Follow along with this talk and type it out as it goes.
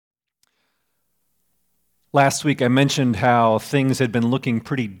Last week I mentioned how things had been looking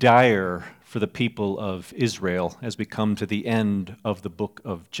pretty dire for the people of Israel as we come to the end of the book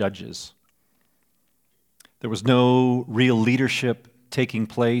of Judges. There was no real leadership taking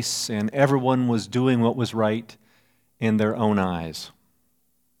place, and everyone was doing what was right in their own eyes.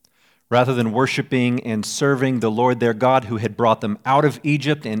 Rather than worshiping and serving the Lord their God who had brought them out of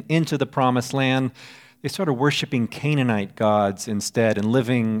Egypt and into the promised land, they started worshiping Canaanite gods instead and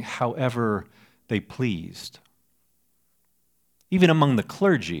living however they pleased. Even among the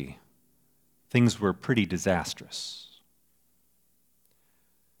clergy, things were pretty disastrous.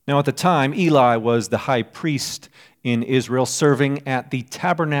 Now at the time, Eli was the high priest in Israel, serving at the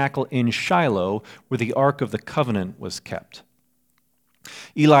tabernacle in Shiloh, where the Ark of the Covenant was kept.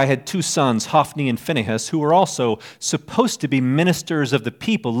 Eli had two sons, Hophni and Phinehas, who were also supposed to be ministers of the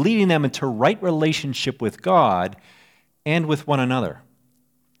people, leading them into right relationship with God and with one another.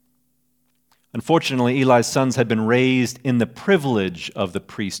 Unfortunately, Eli's sons had been raised in the privilege of the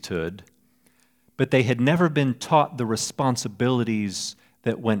priesthood, but they had never been taught the responsibilities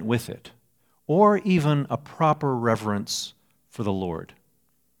that went with it, or even a proper reverence for the Lord.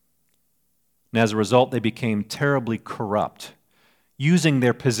 And as a result, they became terribly corrupt, using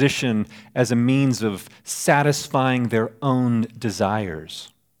their position as a means of satisfying their own desires.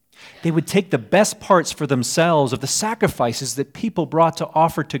 They would take the best parts for themselves of the sacrifices that people brought to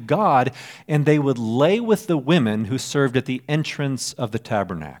offer to God, and they would lay with the women who served at the entrance of the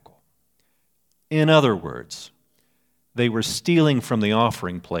tabernacle. In other words, they were stealing from the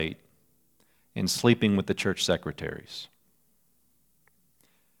offering plate and sleeping with the church secretaries.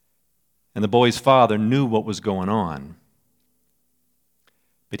 And the boy's father knew what was going on,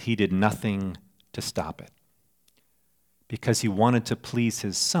 but he did nothing to stop it, because he wanted to please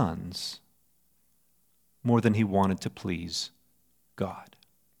his sons more than he wanted to please God.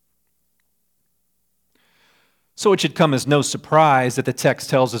 So it should come as no surprise that the text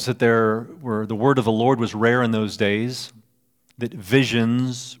tells us that the word of the Lord was rare in those days, that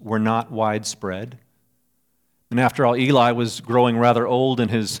visions were not widespread. And after all, Eli was growing rather old and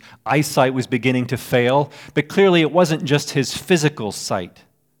his eyesight was beginning to fail, but clearly it wasn't just his physical sight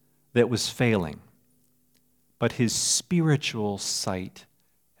that was failing, but his spiritual sight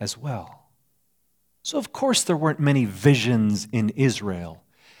as well. So of course there weren't many visions in Israel.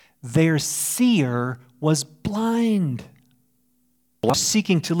 Their seer was blind,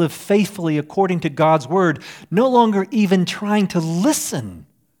 seeking to live faithfully according to God's word, no longer even trying to listen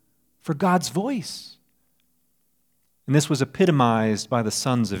for God's voice. And this was epitomized by the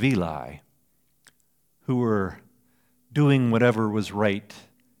sons of Eli, who were doing whatever was right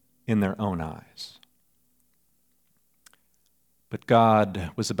in their own eyes. But God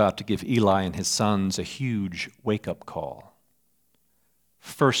was about to give Eli and his sons a huge wake-up call.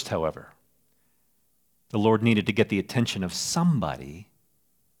 First, however, the Lord needed to get the attention of somebody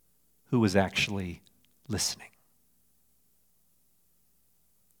who was actually listening.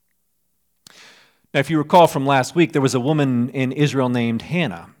 Now, if you recall from last week, there was a woman in Israel named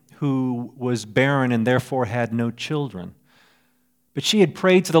Hannah who was barren and therefore had no children. But she had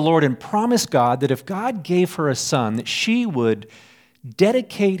prayed to the Lord and promised God that if God gave her a son, that she would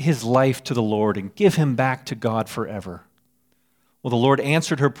dedicate his life to the Lord and give him back to God forever. Well, the Lord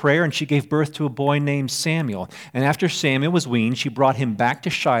answered her prayer, and she gave birth to a boy named Samuel. And after Samuel was weaned, she brought him back to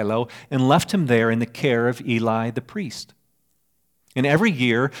Shiloh and left him there in the care of Eli the priest. And every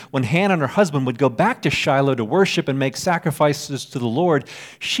year, when Hannah and her husband would go back to Shiloh to worship and make sacrifices to the Lord,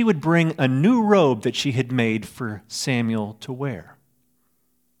 she would bring a new robe that she had made for Samuel to wear.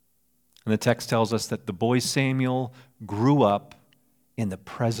 And the text tells us that the boy Samuel grew up in the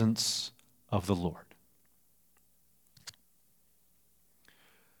presence of the Lord.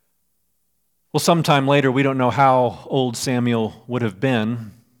 Well, sometime later, we don't know how old Samuel would have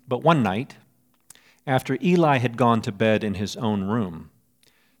been, but one night, after Eli had gone to bed in his own room,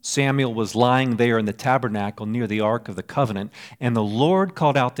 Samuel was lying there in the tabernacle near the Ark of the Covenant, and the Lord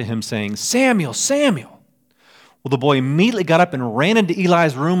called out to him saying, "Samuel, Samuel." Well, the boy immediately got up and ran into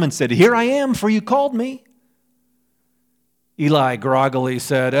Eli's room and said, "Here I am, for you called me." Eli groggily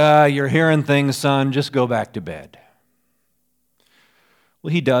said, "You're hearing things, son. Just go back to bed."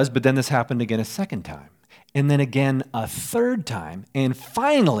 Well, he does, but then this happened again a second time, and then again a third time, and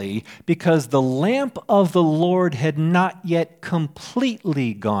finally, because the lamp of the Lord had not yet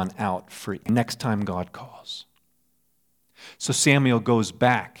completely gone out for next time God calls. So Samuel goes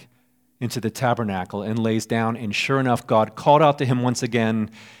back into the tabernacle and lays down, and sure enough, God called out to him once again,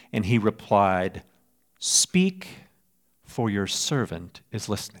 and he replied, "Speak, for your servant is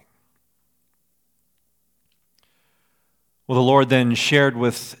listening." Well, the Lord then shared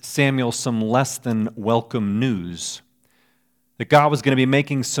with Samuel some less than welcome news. That God was going to be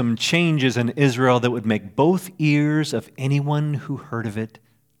making some changes in Israel that would make both ears of anyone who heard of it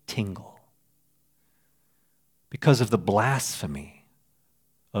tingle. Because of the blasphemy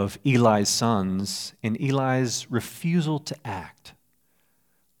of Eli's sons and Eli's refusal to act,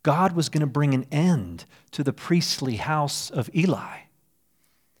 God was going to bring an end to the priestly house of Eli.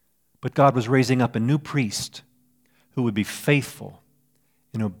 But God was raising up a new priest who would be faithful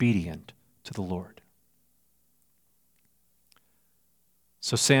and obedient to the Lord.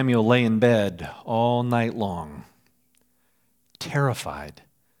 So Samuel lay in bed all night long, terrified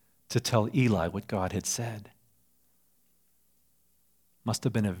to tell Eli what God had said. Must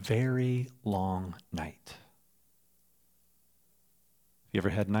have been a very long night. Have you ever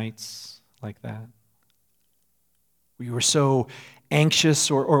had nights like that? Where you were so anxious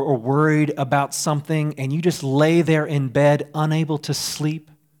or worried about something and you just lay there in bed unable to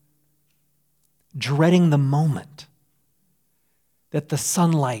sleep, dreading the moment that the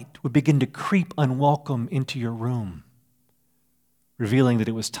sunlight would begin to creep unwelcome into your room, revealing that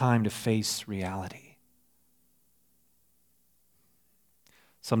it was time to face reality.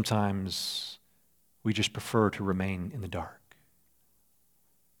 Sometimes we just prefer to remain in the dark.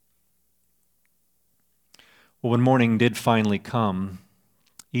 Well, when morning did finally come,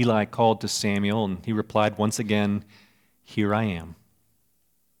 Eli called to Samuel, and he replied once again, "Here I am."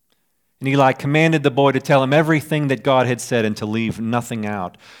 And Eli commanded the boy to tell him everything that God had said and to leave nothing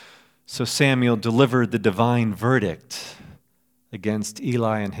out. So Samuel delivered the divine verdict against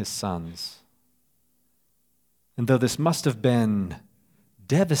Eli and his sons. And though this must have been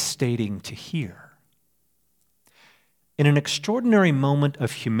devastating to hear, in an extraordinary moment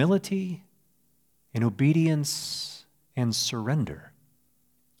of humility and obedience and surrender,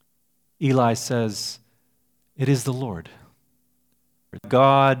 Eli says, "It is the Lord."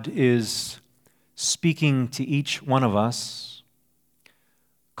 God is speaking to each one of us,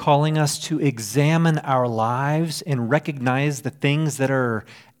 calling us to examine our lives and recognize the things that are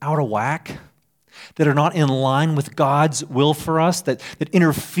out of whack, that are not in line with God's will for us, that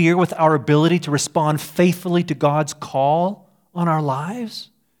interfere with our ability to respond faithfully to God's call on our lives.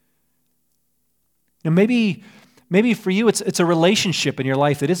 Maybe for you it's a relationship in your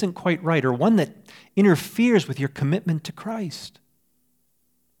life that isn't quite right, or one that interferes with your commitment to Christ.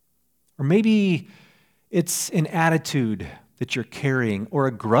 Or maybe it's an attitude that you're carrying or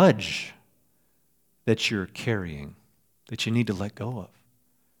a grudge that you're carrying that you need to let go of.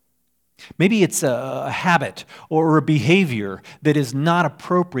 Maybe it's a habit or a behavior that is not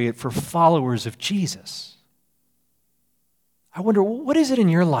appropriate for followers of Jesus. I wonder, what is it in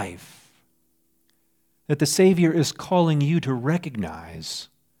your life that the Savior is calling you to recognize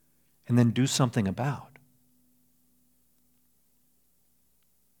and then do something about?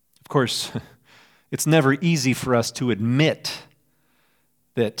 Of course, it's never easy for us to admit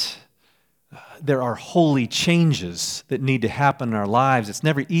that there are holy changes that need to happen in our lives. It's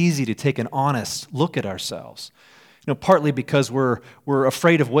never easy to take an honest look at ourselves. Partly because we're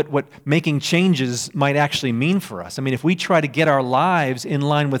afraid of what making changes might actually mean for us. I mean, if we try to get our lives in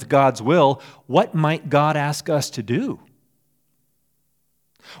line with God's will, what might God ask us to do?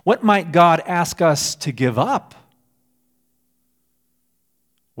 What might God ask us to give up?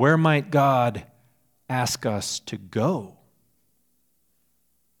 Where might God ask us to go?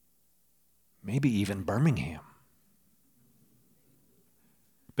 Maybe even Birmingham.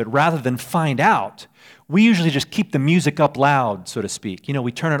 But rather than find out, we usually just keep the music up loud, so to speak.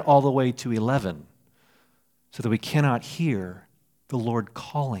 We turn it all the way to 11 so that we cannot hear the Lord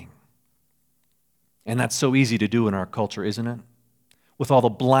calling. And that's so easy to do in our culture, isn't it? With all the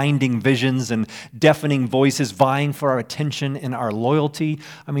blinding visions and deafening voices vying for our attention and our loyalty.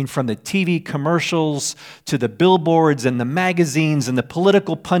 I mean, from the TV commercials to the billboards and the magazines and the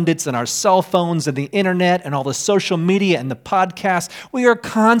political pundits and our cell phones and the internet and all the social media and the podcasts, we are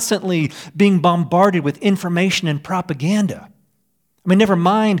constantly being bombarded with information and propaganda. I mean, never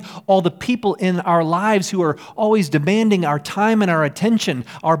mind all the people in our lives who are always demanding our time and our attention,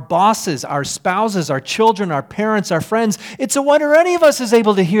 our bosses, our spouses, our children, our parents, our friends. It's a wonder any of us is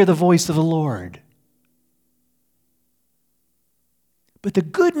able to hear the voice of the Lord. But the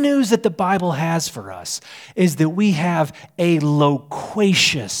good news that the Bible has for us is that we have a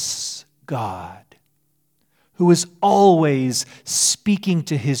loquacious God who is always speaking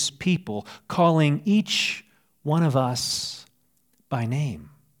to his people, calling each one of us by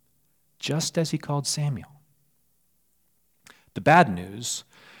name, just as he called Samuel. The bad news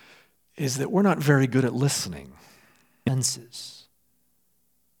is that we're not very good at listening. And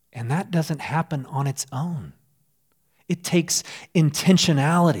that doesn't happen on its own. It takes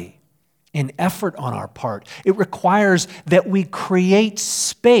intentionality and effort on our part. It requires that we create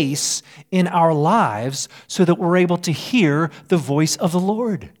space in our lives so that we're able to hear the voice of the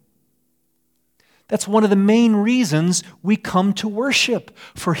Lord. That's one of the main reasons we come to worship.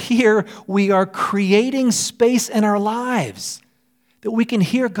 For here we are creating space in our lives that we can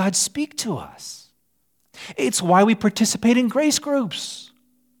hear God speak to us. It's why we participate in grace groups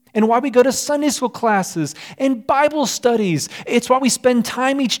and why we go to Sunday school classes and Bible studies. It's why we spend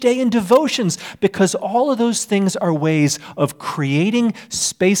time each day in devotions, because all of those things are ways of creating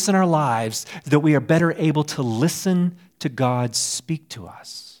space in our lives that we are better able to listen to God speak to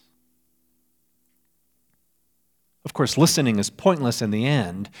us. Of course, listening is pointless in the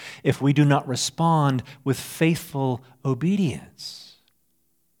end if we do not respond with faithful obedience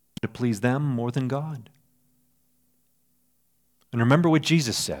to please them more than God. And remember what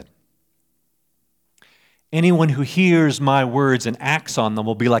Jesus said. Anyone who hears my words and acts on them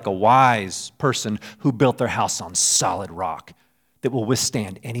will be like a wise person who built their house on solid rock that will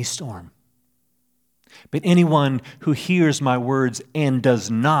withstand any storm. But anyone who hears my words and does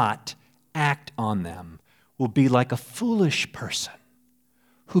not act on them will be like a foolish person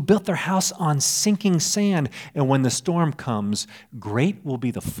who built their house on sinking sand, and when the storm comes, great will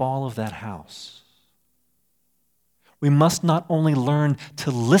be the fall of that house. We must not only learn to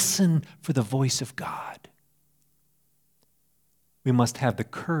listen for the voice of God, we must have the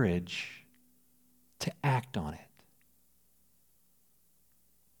courage to act on it.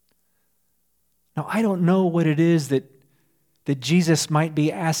 Now, I don't know what it is that Jesus might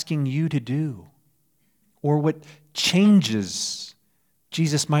be asking you to do, or what changes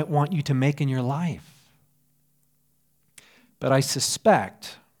Jesus might want you to make in your life. But I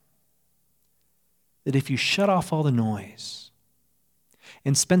suspect that if you shut off all the noise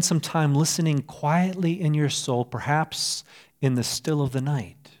and spend some time listening quietly in your soul, perhaps in the still of the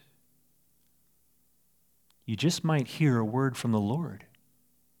night, you just might hear a word from the Lord.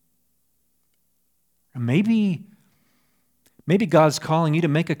 Or maybe God's calling you to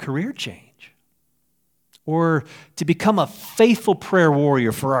make a career change, or to become a faithful prayer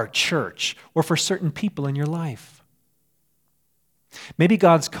warrior for our church or for certain people in your life. Maybe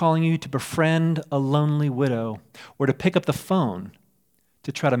God's calling you to befriend a lonely widow, or to pick up the phone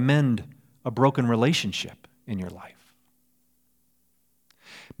to try to mend a broken relationship in your life.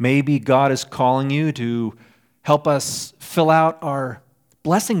 Maybe God is calling you to help us fill out our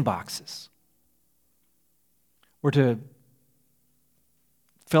blessing boxes, or to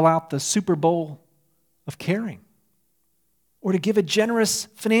fill out the Super Bowl of caring, or to give a generous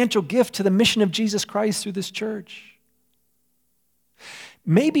financial gift to the mission of Jesus Christ through this church.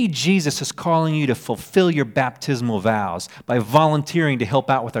 Maybe Jesus is calling you to fulfill your baptismal vows by volunteering to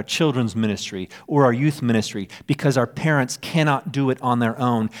help out with our children's ministry or our youth ministry because our parents cannot do it on their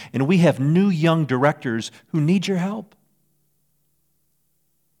own, and we have new young directors who need your help.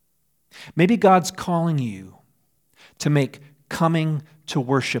 Maybe God's calling you to make coming to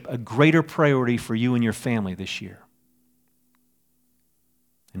worship a greater priority for you and your family this year.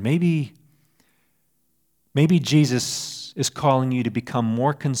 And maybe Jesus is calling you to become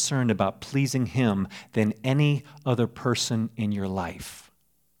more concerned about pleasing Him than any other person in your life,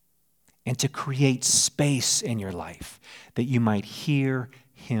 and to create space in your life that you might hear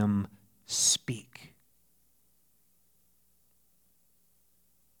Him speak.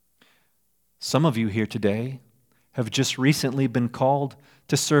 Some of you here today have just recently been called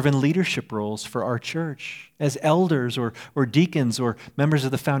to serve in leadership roles for our church as elders or deacons or members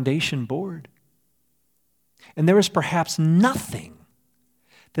of the foundation board. And there is perhaps nothing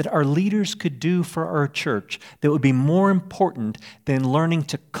that our leaders could do for our church that would be more important than learning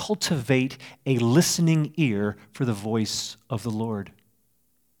to cultivate a listening ear for the voice of the Lord.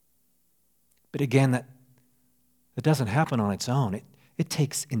 But again, that doesn't happen on its own. It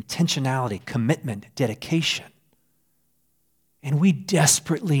takes intentionality, commitment, dedication. And we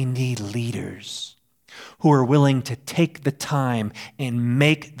desperately need leaders who are willing to take the time and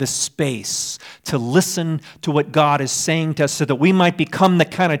make the space to listen to what God is saying to us so that we might become the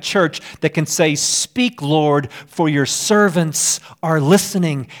kind of church that can say, "Speak, Lord, for your servants are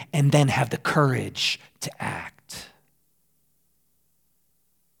listening," and then have the courage to act.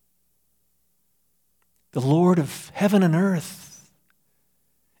 The Lord of heaven and earth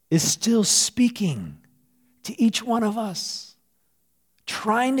is still speaking to each one of us,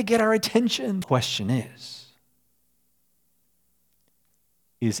 trying to get our attention. The question is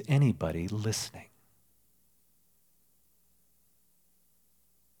anybody listening?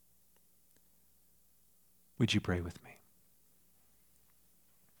 Would you pray with me?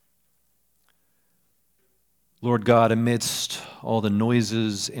 Lord God, amidst all the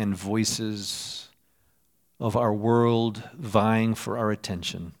noises and voices of our world vying for our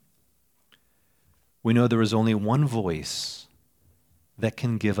attention, we know there is only one voice that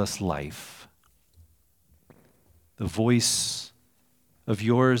can give us life. The voice of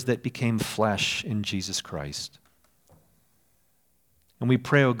yours that became flesh in Jesus Christ. And we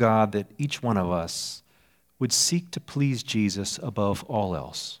pray, O God, that each one of us would seek to please Jesus above all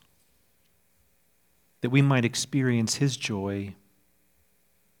else, that we might experience his joy,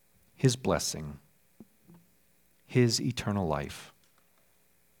 his blessing, his eternal life.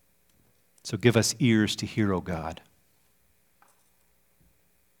 So give us ears to hear, O God,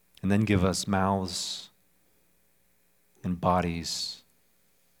 and then give us mouths and bodies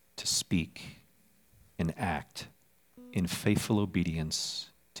to speak and act in faithful obedience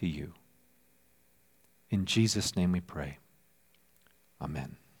to you. In Jesus' name we pray.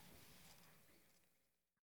 Amen.